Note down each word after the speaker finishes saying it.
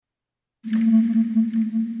Welcome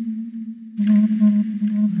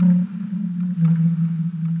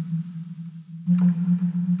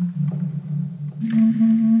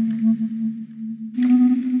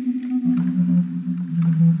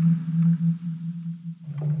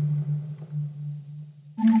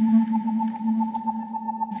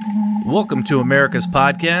to America's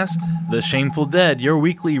Podcast, The Shameful Dead, your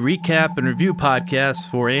weekly recap and review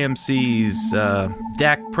podcast for AMC's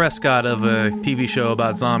Dak Prescott of a TV show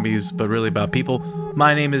about zombies, but really about people.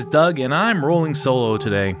 My name is Doug, and I'm rolling solo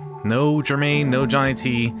today. No Jermaine, no Johnny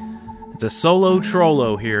T. It's a solo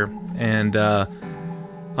trollo here, and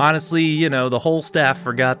honestly, you know, the whole staff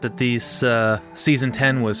forgot that these Season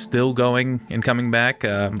 10 was still going and coming back.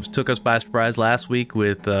 Took us by surprise last week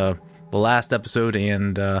with the last episode,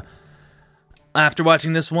 and after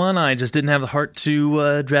watching this one, I just didn't have the heart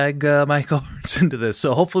to drag my cohorts into this.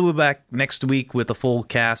 So hopefully we'll be back next week with a full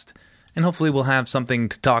cast, and hopefully we'll have something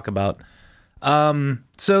to talk about.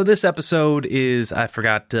 So this episode is, I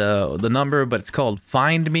forgot the number, but it's called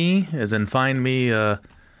Find Me, as in find me a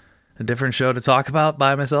different show to talk about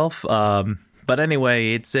by myself. But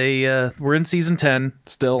anyway, it's we're in Season 10,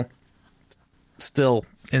 still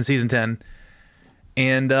in Season 10.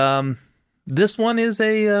 And this one is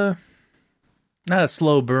not a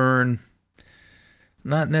slow burn,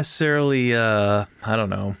 not necessarily, a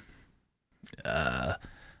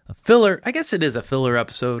filler. I guess it is a filler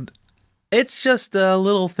episode. It's just a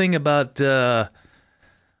little thing about Daryl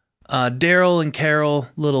and Carol,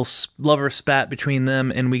 little lover spat between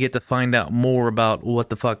them, and we get to find out more about what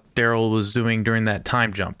the fuck Daryl was doing during that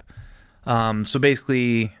time jump. So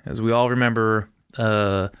basically, as we all remember,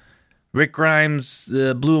 Rick Grimes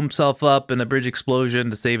blew himself up in a bridge explosion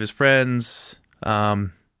to save his friends.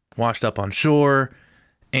 Washed up on shore,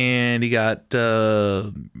 and he got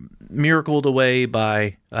miracled away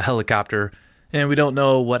by a helicopter, and we don't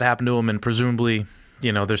know what happened to him, and presumably,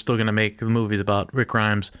 you know, they're still going to make the movies about Rick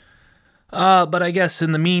Grimes. But I guess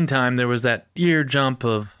in the meantime, there was that year jump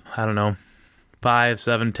of, 5,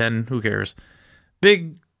 7, 10, who cares?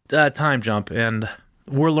 Big time jump, and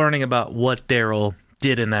we're learning about what Daryl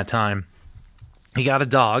did in that time. He got a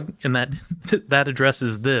dog, and that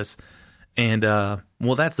addresses this. And,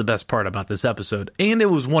 well, that's the best part about this episode. And it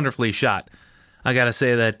was wonderfully shot. I gotta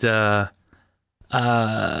say that,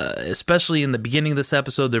 especially in the beginning of this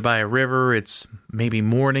episode, they're by a river. It's maybe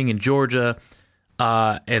morning in Georgia,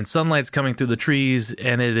 and sunlight's coming through the trees,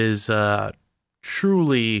 and it is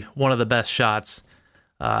truly one of the best shots,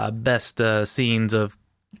 best scenes of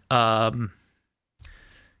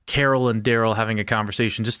Carol and Daryl having a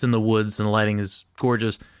conversation just in the woods, and the lighting is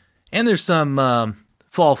gorgeous. And there's some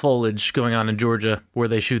fall foliage going on in Georgia where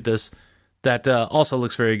they shoot this that also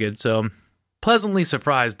looks very good. So I'm pleasantly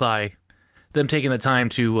surprised by them taking the time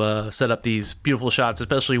to set up these beautiful shots,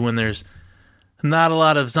 especially when there's not a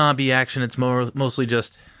lot of zombie action. It's mostly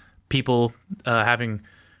just people having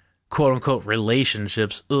quote-unquote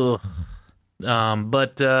relationships. Ugh.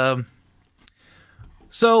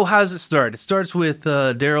 So how does it start? It starts with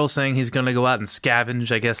Daryl saying he's going to go out and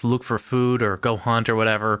scavenge, I guess, look for food or go hunt or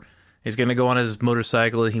whatever. He's going to go on his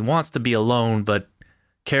motorcycle. He wants to be alone, but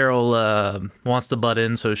Carol wants to butt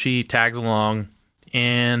in, so she tags along.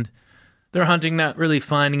 And they're hunting, not really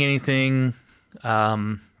finding anything.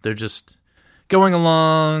 They're just going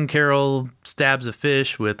along. Carol stabs a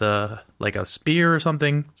fish with a spear or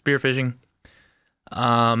something, spear fishing.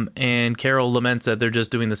 And Carol laments that they're just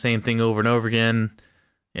doing the same thing over and over again,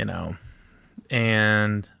 you know.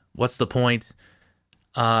 And what's the point?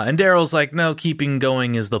 And Daryl's like, no, keeping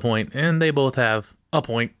going is the point. And they both have a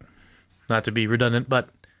point. Not to be redundant, but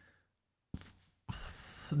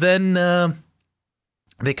then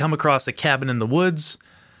they come across a cabin in the woods.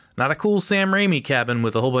 Not a cool Sam Raimi cabin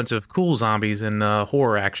with a whole bunch of cool zombies and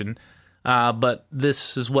horror action. But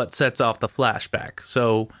this is what sets off the flashback.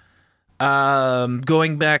 So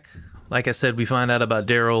going back, like I said, we find out about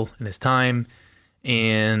Daryl and his time.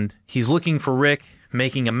 And he's looking for Rick,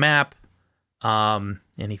 making a map.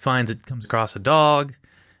 And he comes across a dog,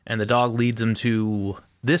 and the dog leads him to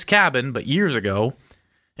this cabin, but years ago,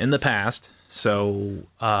 in the past. So,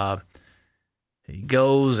 he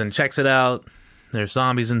goes and checks it out. There's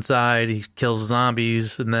zombies inside. He kills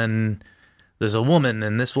zombies, and then there's a woman,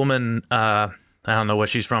 and this woman, I don't know what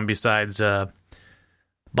she's from besides,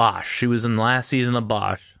 Bosch. She was in the last season of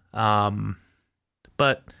Bosch.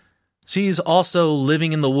 But she's also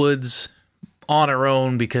living in the woods on her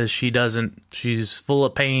own because she's full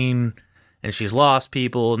of pain and she's lost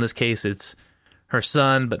people. In this case, it's her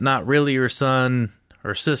son, but not really her son,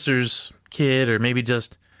 her sister's kid, or maybe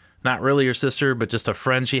just not really her sister, but just a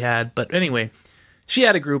friend she had. But anyway, she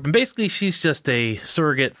had a group, and basically she's just a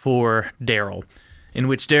surrogate for Daryl, in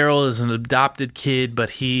which Daryl is an adopted kid,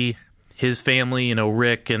 but his family,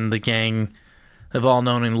 Rick and the gang have all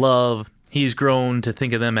known and love. He's grown to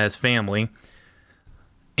think of them as family.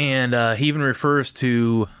 And he even refers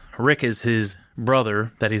to Rick as his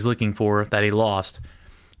brother that he's looking for, that he lost.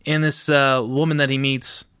 And this woman that he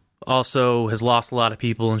meets also has lost a lot of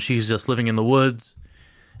people, and she's just living in the woods.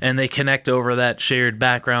 And they connect over that shared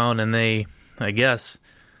background, and they, I guess,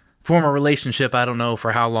 form a relationship. I don't know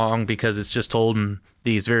for how long, because it's just told in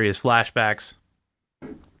these various flashbacks.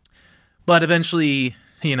 But eventually,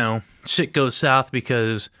 shit goes south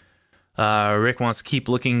because Rick wants to keep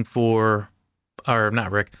looking for... Or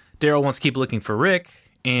not Rick. Daryl wants to keep looking for Rick,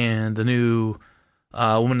 and the new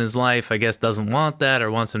woman in his life, I guess, doesn't want that or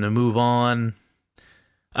wants him to move on.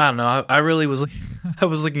 I don't know. I really was... I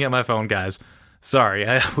was looking at my phone, guys. Sorry.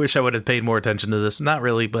 I wish I would have paid more attention to this. Not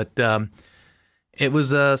really, but it was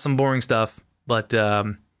some boring stuff. But,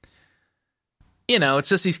 it's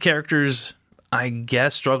just these characters, I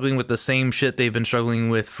guess, struggling with the same shit they've been struggling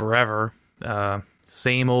with forever.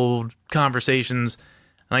 Same old conversations.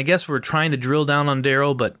 And I guess we're trying to drill down on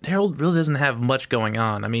Daryl, but Daryl really doesn't have much going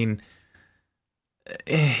on. I mean,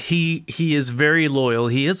 he is very loyal.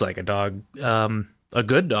 He is like a dog, a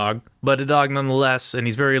good dog, but a dog nonetheless. And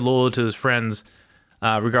he's very loyal to his friends,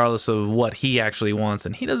 regardless of what he actually wants.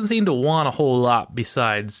 And he doesn't seem to want a whole lot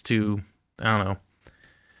besides to, I don't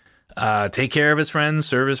know, take care of his friends,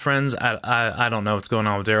 serve his friends. I don't know what's going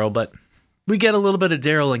on with Daryl, but we get a little bit of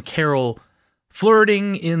Daryl and Carol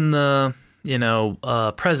flirting in the...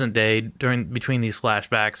 present day between these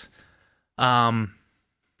flashbacks.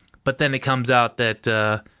 But then it comes out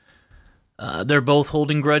that they're both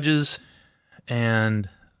holding grudges, and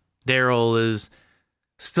Daryl is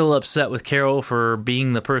still upset with Carol for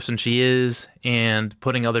being the person she is and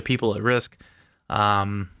putting other people at risk.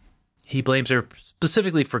 He blames her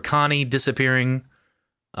specifically for Connie disappearing.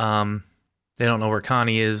 They don't know where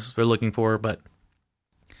Connie is. They're looking for her, but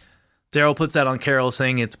Daryl puts that on Carol,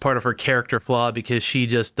 saying it's part of her character flaw because she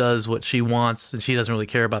just does what she wants and she doesn't really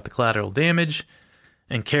care about the collateral damage.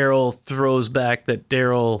 And Carol throws back that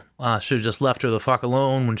Daryl should have just left her the fuck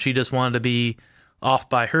alone when she just wanted to be off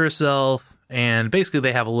by herself. And basically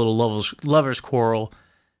they have a little lovers quarrel.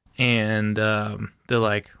 And they're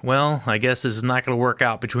like, well, I guess this is not going to work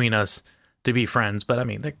out between us to be friends. But I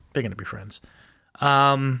mean, they're going to be friends.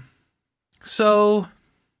 So,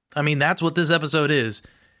 I mean, that's what this episode is.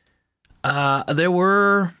 There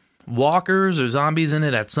were walkers or zombies in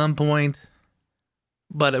it at some point,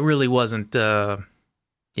 but it really wasn't,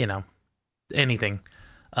 anything.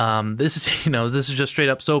 This is just straight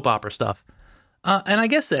up soap opera stuff. And I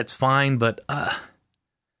guess that's fine, but,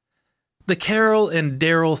 the Carol and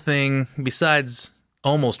Daryl thing, besides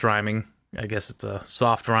almost rhyming, I guess it's a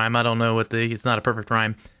soft rhyme. I don't know it's not a perfect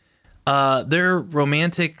rhyme. Their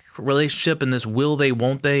romantic relationship and this will they,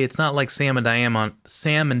 won't they? It's not like Sam and Diane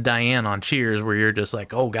on Cheers, where you're just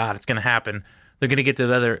like, oh God, it's going to happen. They're going to get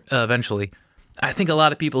together eventually. I think a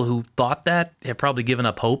lot of people who thought that have probably given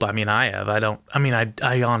up hope. I mean, I have.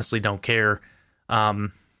 I honestly don't care.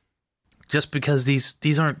 Just because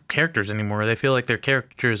these aren't characters anymore. They feel like they're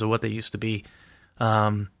caricatures of what they used to be.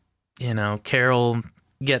 Carol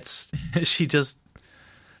gets,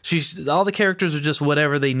 all the characters are just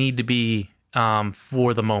whatever they need to be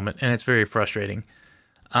for the moment, and it's very frustrating.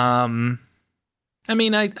 I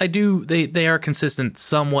do. They are consistent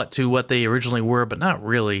somewhat to what they originally were, but not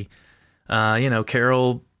really.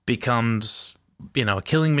 Carol becomes, a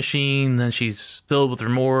killing machine, then she's filled with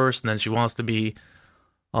remorse, and then she wants to be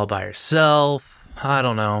all by herself. I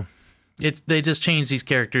don't know. They just change these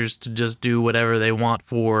characters to just do whatever they want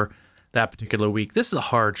for that particular week. This is a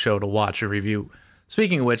hard show to watch and review.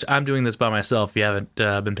 Speaking of which, I'm doing this by myself if you haven't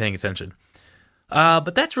been paying attention.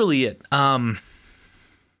 But that's really it. I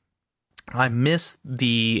missed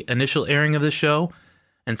the initial airing of this show,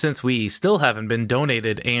 and since we still haven't been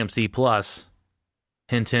donated AMC Plus,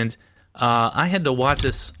 hint, hint, I had to watch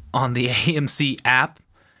this on the AMC app,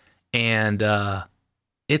 and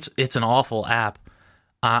it's an awful app.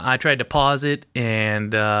 I tried to pause it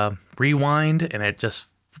and rewind, and it just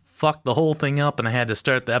fucked the whole thing up, and I had to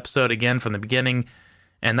start the episode again from the beginning.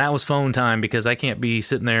 And that was phone time because I can't be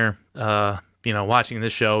sitting there, watching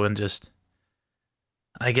this show and just,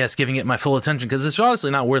 I guess, giving it my full attention because it's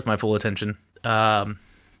honestly not worth my full attention.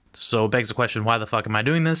 So it begs the question, why the fuck am I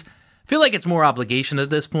doing this? I feel like it's more obligation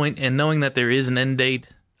at this point, and knowing that there is an end date,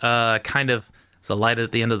 kind of is a light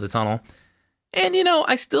at the end of the tunnel. And,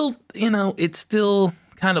 I still, it still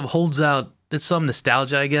kind of holds out. It's some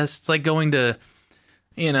nostalgia, I guess. It's like going to,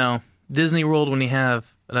 Disney World when you have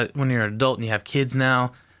when you're an adult and you have kids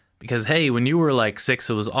now. Because, hey, when you were like 6,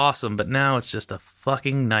 it was awesome, but now it's just a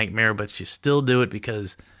fucking nightmare, but you still do it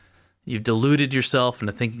because you've deluded yourself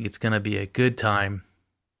into thinking it's going to be a good time.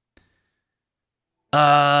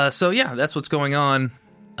 So yeah, that's what's going on.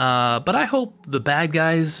 But I hope the bad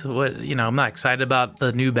guys, I'm not excited about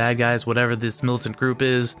the new bad guys, whatever this militant group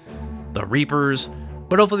is, the Reapers,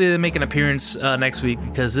 but hopefully they make an appearance next week,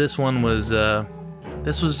 because this was a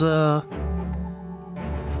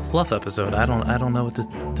fluff episode. I don't know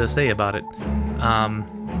what to say about it.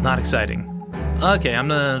 Not exciting. Okay, I'm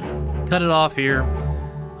gonna cut it off here.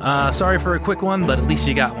 Sorry for a quick one, but at least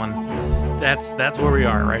you got one. That's where we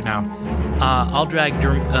are right now. I'll drag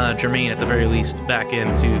Jermaine at the very least back in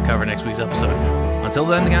to cover next week's episode. Until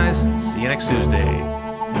then, guys, see you next Tuesday.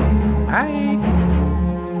 Bye.